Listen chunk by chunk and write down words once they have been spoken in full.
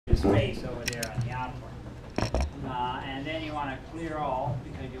space over there on the output. And then you want to clear all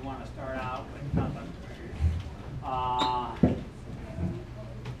because you want to start out with nothing.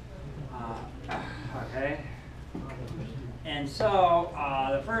 Okay. And so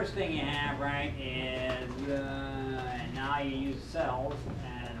the first thing you have, right, is and now you use cells.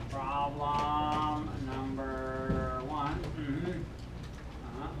 And problem number 1.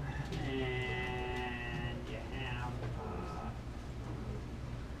 And you have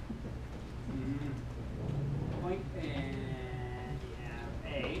point, and you have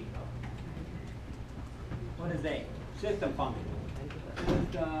A. What is A? System function.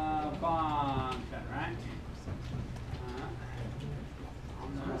 System function, right?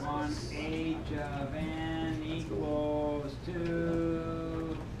 Number 1, h of n equals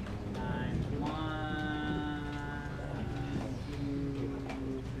 2 times 1, 2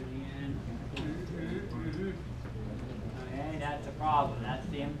 to the n. Okay, that's the problem. That's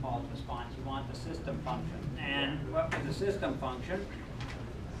the impulse response. You want the system function. And what was the system function?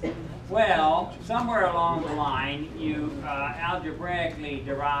 Well, somewhere along the line, you algebraically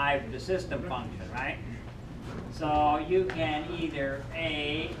derived the system function, right? So you can either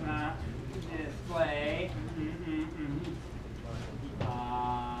A, display,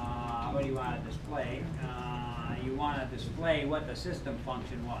 what do you want to display? You want to display what the system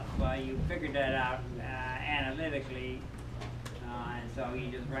function was. Well, you figured that out analytically, and so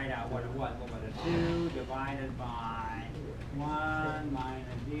you just write out what it was. What was it? 2 divided by 1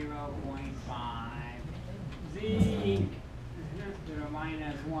 minus 0.5 z to the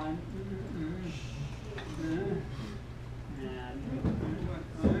minus 1.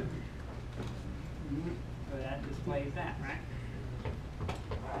 So that displays that, right?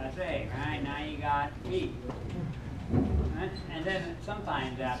 That's A, right? Now you got B. Right? And then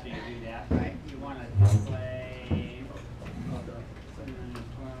sometimes after you do that, right, you want to display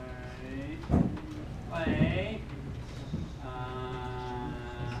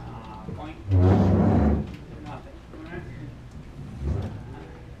point nothing. Right?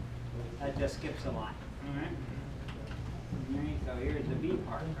 That just skips a line. Right? So here's the B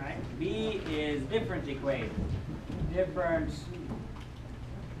part, right? B is difference equation. Difference.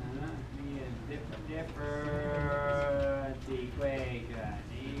 B is difference equation.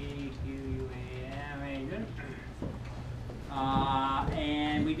 EQUAM.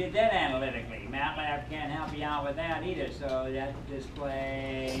 And we did that analytically. MATLAB can't help you out with that either. So that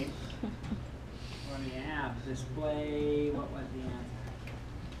display. What do you have? Display. What was the answer?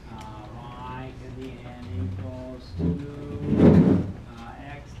 Y to the n equals 2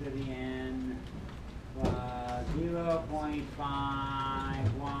 x to the n plus 0.5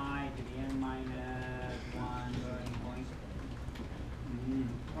 y to the n minus 1 going point.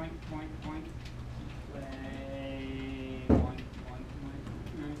 Point. Play. Point.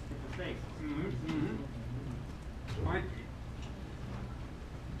 Point.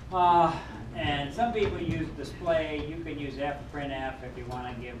 And some people use display. You can use printf if you want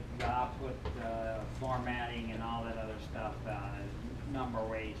to give the output formatting and all that other stuff. Number of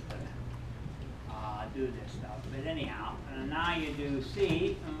ways to do this stuff. But anyhow, now you do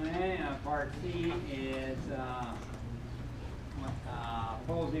C. Part C is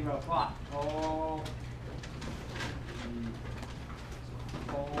pole 0 plot. Pole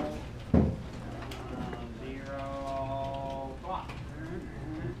 0 plot.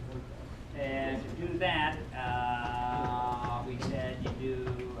 And to do that, we said you do,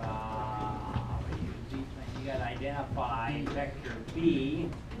 you got to identify vector B,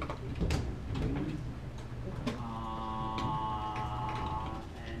 and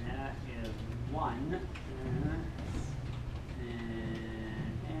that is 1, and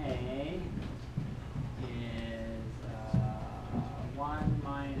A is 1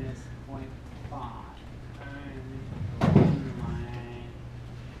 minus 0.5.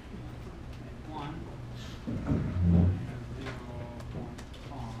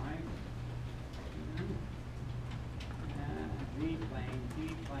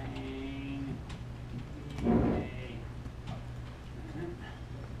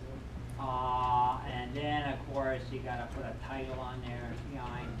 And then, of course, you got to put a title on there.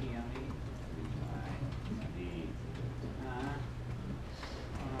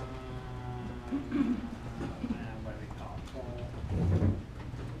 What do we call it?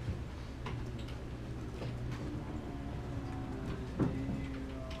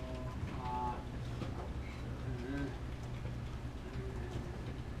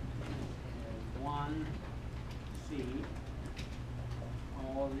 C,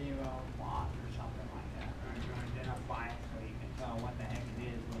 all 0 plot or something like that. Right? You identify it so you can tell what the heck it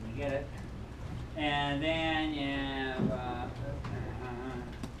is when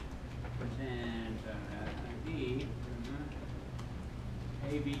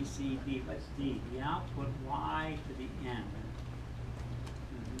B, C, D. What's D? The output Y to the N.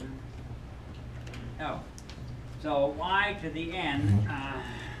 Oh, so Y to the N,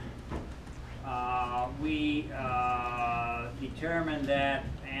 we determined that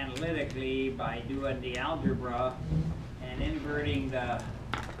analytically by doing the algebra and inverting the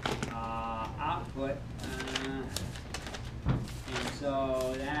output. And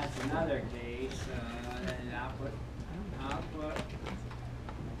so that's another case. Then output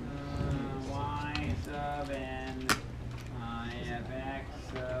y sub n f x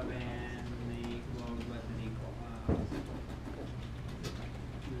sub n equals what's it equal?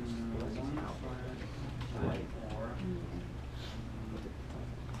 1.54.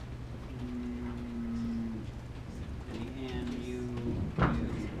 The n u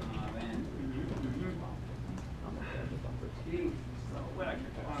of n.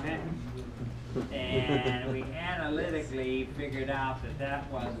 And we analytically figured out that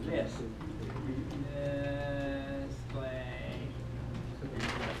that was this. Display. And we're going to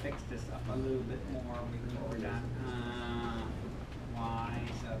fix this up a little bit more before we're done. Y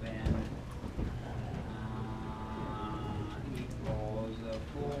sub n equals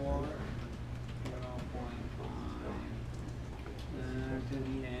 4, 0.5 to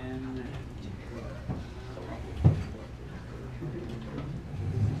the n.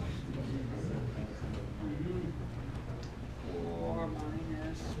 4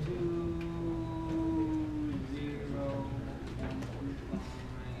 minus 2, 0,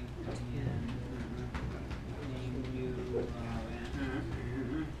 1.5, 10, u of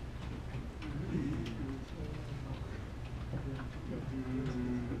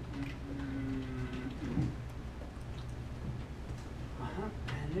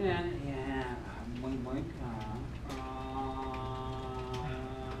and then, yeah,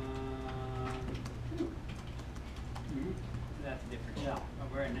 that's a different cell. Oh,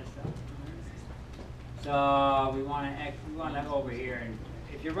 we're in this cell. So we want to over here, and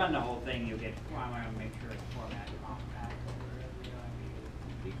if you run the whole thing, you get. Well, I want to make sure it's formatted compact.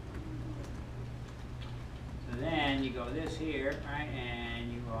 So then you go this here, right,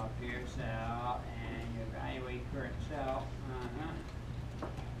 and you go up here, cell, and you evaluate current cell.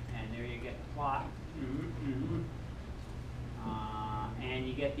 And there you get the plot. And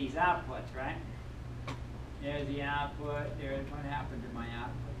you get these outputs, right? There's the output. There's what happened to my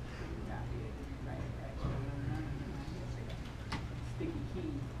output. Right. Sticky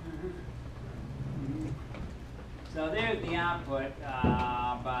key. So there's the output,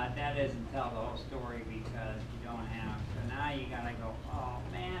 but that doesn't tell the whole story because you don't have. So now you gotta go. Oh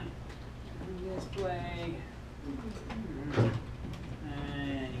man, display.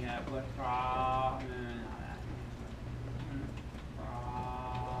 And you gotta put problem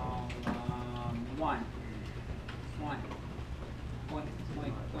 1.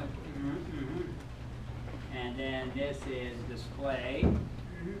 And then this is display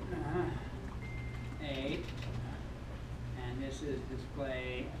 8, and this is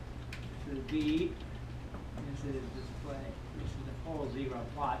display to B. This is display. This is the full 0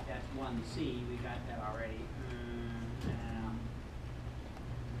 plot. That's 1C. We got that already.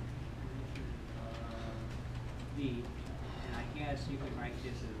 B, and I guess you could write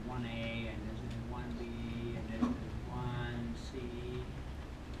this as 1A, and this is 1B, and this is 1C.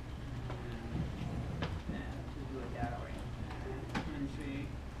 Let's do it that way. 1C.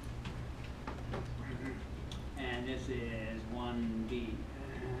 And this is 1B.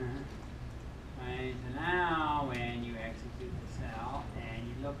 Right, so now when you execute the cell, and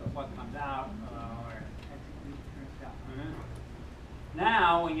you look at what comes out, or execute the cell.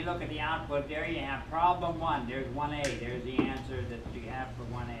 Now, when you look at the output, there you have problem 1. There's 1A. There's the answer that you have for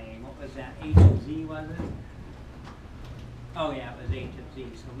 1A. What was that? H of Z, was it? Oh, yeah, it was H of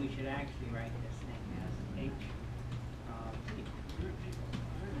Z. So we should actually write this thing as H of Z.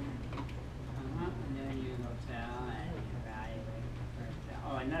 And then you go cell and you evaluate the first cell.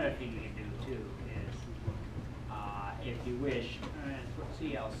 Oh, another thing you can do, too, is if you wish, put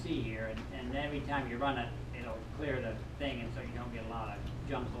CLC here, and every time you run it, it'll clear the thing, and so you don't get a lot of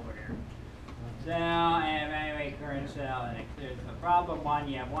junk over here. Cell, and evaluate current cell, and it clears. So problem 1,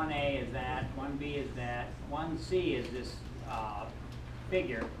 you have 1A is that, 1B is that, 1C is this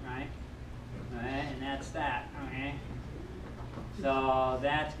figure, right? And that's that, okay? So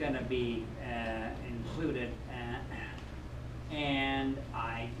that's going to be included, and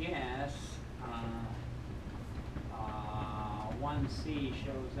I guess 1C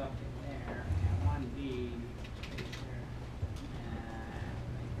shows up in there, and 1B is there, and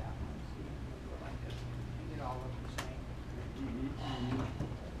make that 1C go like this. Make it all look the same.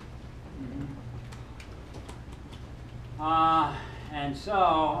 And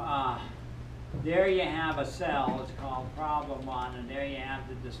so, there you have a cell, it's called problem 1, and there you have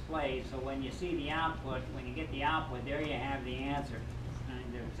the display. So when you see the output, when you get the output, there you have the answer.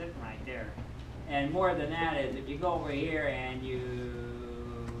 And they're sitting right there. And more than that is, if you go over here and you,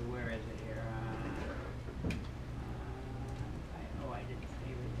 where is it here? I didn't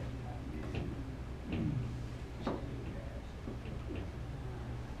save it.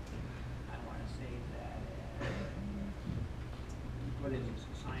 I want to save that. What is this?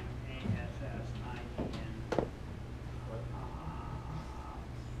 Assignment ASS IDN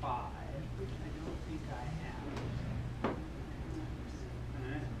 5, which I don't think I have.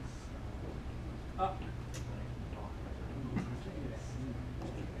 Oh.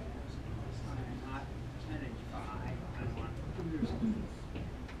 Not percentage 5. I want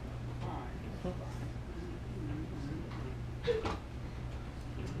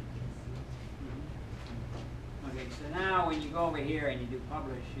Okay, so now when you go over here and you do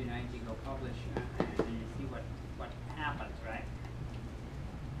publish, you know, you go publish and you see what happens, right?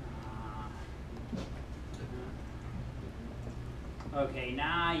 Okay,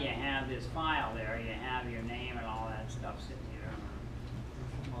 now you have this file there. You have your name and all that stuff sitting here.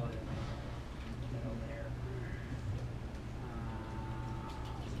 Over there.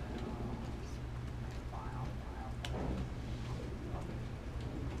 File.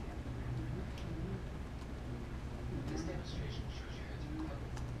 This demonstration shows you how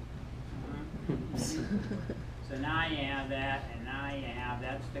to So now you have that, and now you have,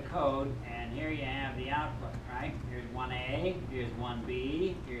 that's the code, and here you have the output, right? Here's 1A, here's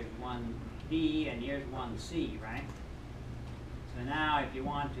 1B, here's 1D, and here's 1C, right? So now if you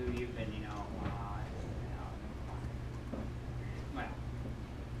want to, you can, well,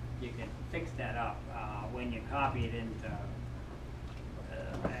 you can fix that up when you copy it into,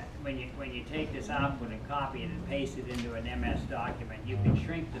 when you take this output and copy it and paste it into an MS document, you can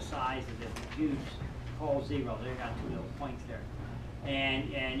shrink the size of this huge whole zero. They got 2 little points there,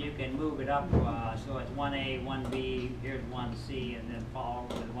 and you can move it up so it's 1A, 1B, here's 1C, and then follow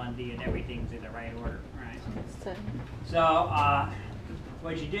with 1D, and everything's in the right order, right? So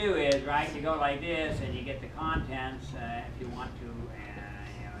what you do is, right, you go like this, and you get the contents if you want to, and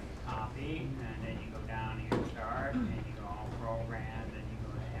you copy, and then you go down here, start, and you go all programs, and you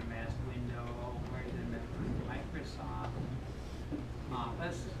go to MS window, where's the Microsoft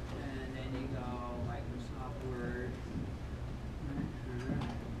Office, and then you go Microsoft Word.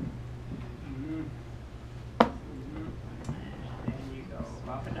 And then you go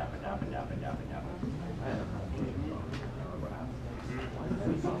up and up and up and up and up and up.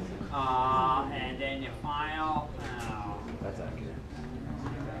 And then you file. That's accurate.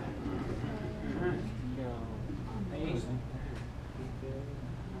 Paste.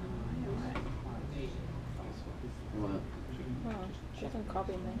 What? She can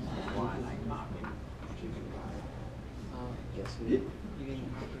copy and paste. Why I copied. Guess who? You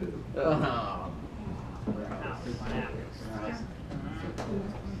didn't. Oh.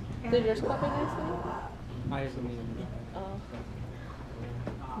 Did yours copy nicely? I just mean. Oh.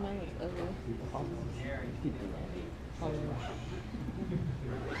 Mine was ugly.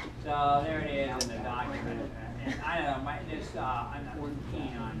 So there it is in the document. And I don't know, I'm not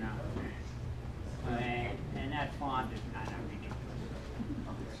keen on and that font is kind of ridiculous.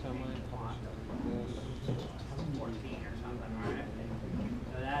 14 or something, right?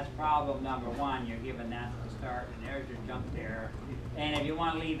 So that's problem number 1. You're given that to start, and there's your junk there. And if you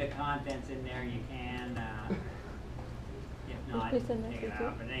want to leave the contents in there, you can. If not, take it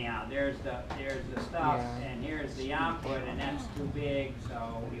out. But anyhow, there's the stuff, and here's the output, and that's too big,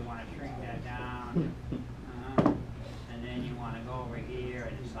 so you want to shrink that down. And then you want to go over here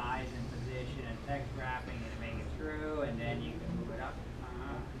and size and position and text wrapping and make it through, and then you can move it up.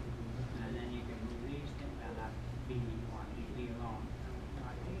 And then you can move these things. Not B, you want to leave B alone.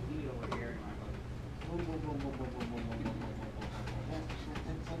 I take B over here, and I go boom, boom, boom, boom, boom, boom, boom, boom,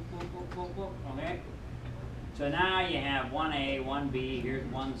 boom, boom, boom, boom. Okay? So now you have 1A, 1B, here's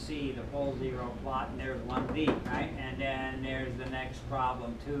 1C, the full zero plot, and there's 1D, right? And then there's the next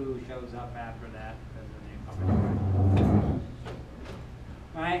problem 2 shows up after that.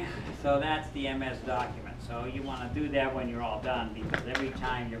 Right? So that's the MS document. So you want to do that when you're all done, because every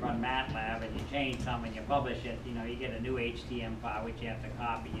time you run MATLAB and you change something, you publish it, you get a new HTML file which you have to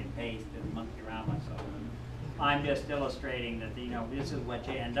copy and paste and monkey around with. So I'm just illustrating that this is what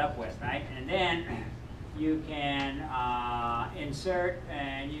you end up with, right? And then you can insert,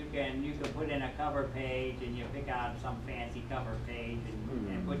 and you can put in a cover page, and you pick out some fancy cover page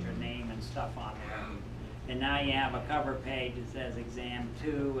and put your name and stuff on there. And now you have a cover page that says exam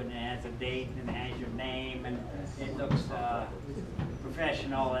 2, and it has a date, and it has your name, and it looks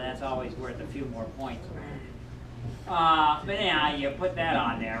professional, and that's always worth a few more points. But anyhow, you put that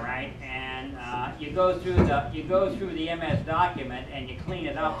on there, right? And you go through the MS document and you clean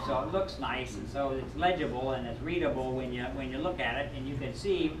it up so it looks nice and so it's legible and it's readable when you look at it, and you can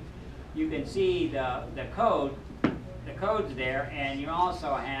see the codes there, and you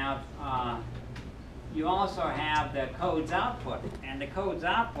also have the codes output, and the codes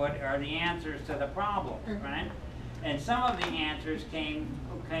output are the answers to the problem, right? And some of the answers came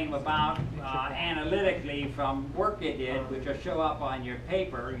about analytically from work you did, which will show up on your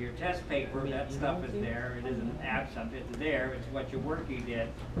paper, your test paper. That stuff is there. It isn't absent. It's there. It's what your work you did.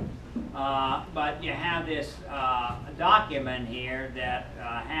 But you have this document here that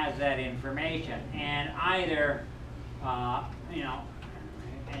has that information, and either you know,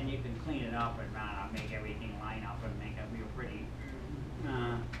 and you can clean it up and make everything line up and make it real pretty.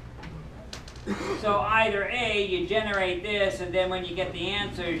 So either A, you generate this, and then when you get the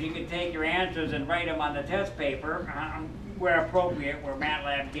answers, you can take your answers and write them on the test paper, where appropriate, where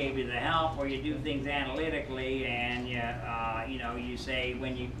MATLAB gave you the help, where you do things analytically, and you say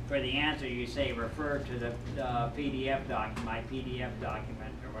for the answer you say refer to the PDF document, my PDF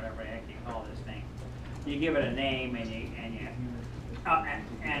document, or whatever the heck you call this thing. You give it a name, and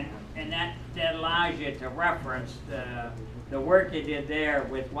that allows you to reference the work you did there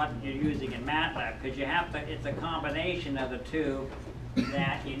with what you're using in MATLAB, because it's a combination of the two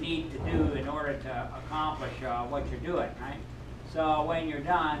that you need to do in order to accomplish what you're doing, right? So when you're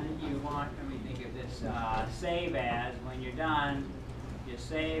done, let me think of this, save as. When you're done, you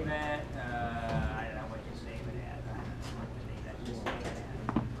save it, I don't know what you save it as. I don't know what to do. Just save it as.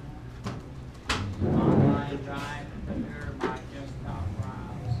 Online drive, computer, my desktop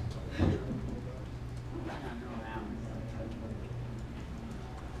files.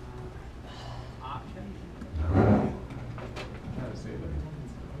 Options. How to save it?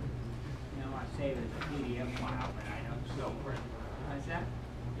 You know, I save it as a PDF file, but I don't still print. What's that?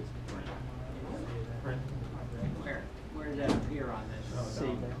 It's print. Print. Where does that appear on this?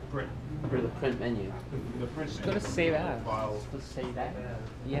 Save Print. For the print menu. The print. Just go to save as. Files. Let's save that.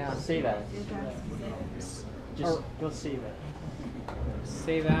 Yeah. Save as. Just go save it.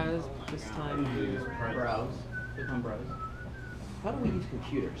 Save as this time. Use print. Browse. Click on browse. How do we use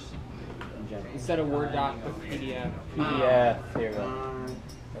computers in general? Instead of Word doc, the PDF. PDF. Here we go.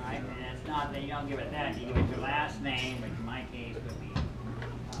 Right, and it's not that you don't give it that, you give it your last name, which in my case would be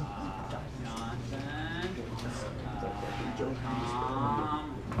Johnson, Tom,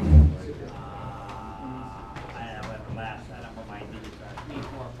 I don't know what the last, I don't know what my digits are, 3, 4,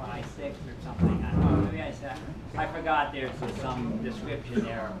 5, 6 or something, I don't know, maybe I forgot there's some description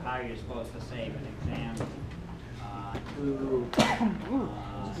there of how you're supposed to save an exam.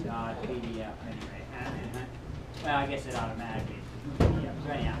 Dot PDF anyway. Well, I guess it automatically is PDF. So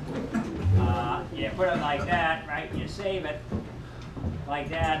anyhow, you put it like that, right? You save it like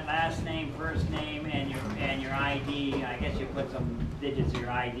that, last name, first name, and your ID. I guess you put some digits of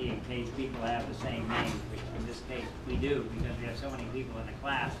your ID in case people have the same name, which in this case we do because we have so many people in the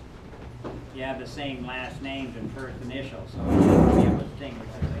class. You have the same last names and first initials, so you have to be able to distinguish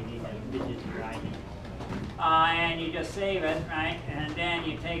it, so you need the digits of your ID. And you just save it, right? And then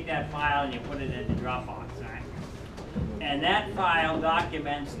you take that file and you put it in the Dropbox, right? And that file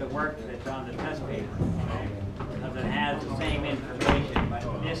documents the work that's on the test paper, right? Because it has the same information, but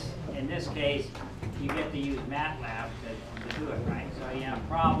in this case, you get to use MATLAB to do it, right? So you have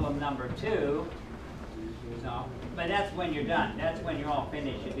problem number 2. So, but that's when you're done. That's when you're all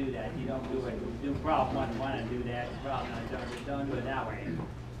finished. You do that. You don't do problem 1 and do that. Problem don't do it that way.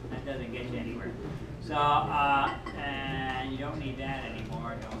 That doesn't get you anywhere. So, and you don't need that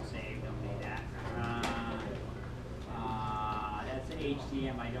anymore. Don't save. Don't need that. That's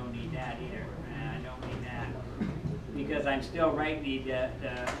HTML. I don't need that either. I don't need that because I'm still writing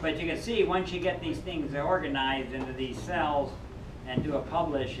but you can see once you get these things organized into these cells and do a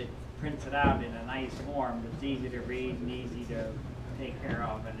publish, it prints it out in a nice form. It's easy to read and easy to take care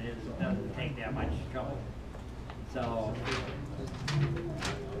of, and it doesn't take that much trouble. So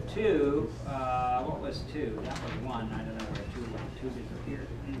 2, what was 2? That was 1. I don't know where 2 went. 2 disappeared.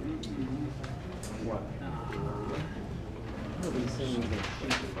 What? These things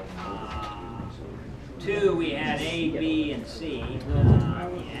are 2, we had A, B, and C.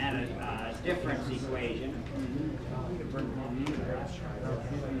 We had a difference equation.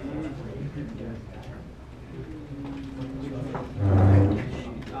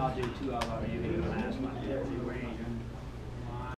 I'll do 2 of them.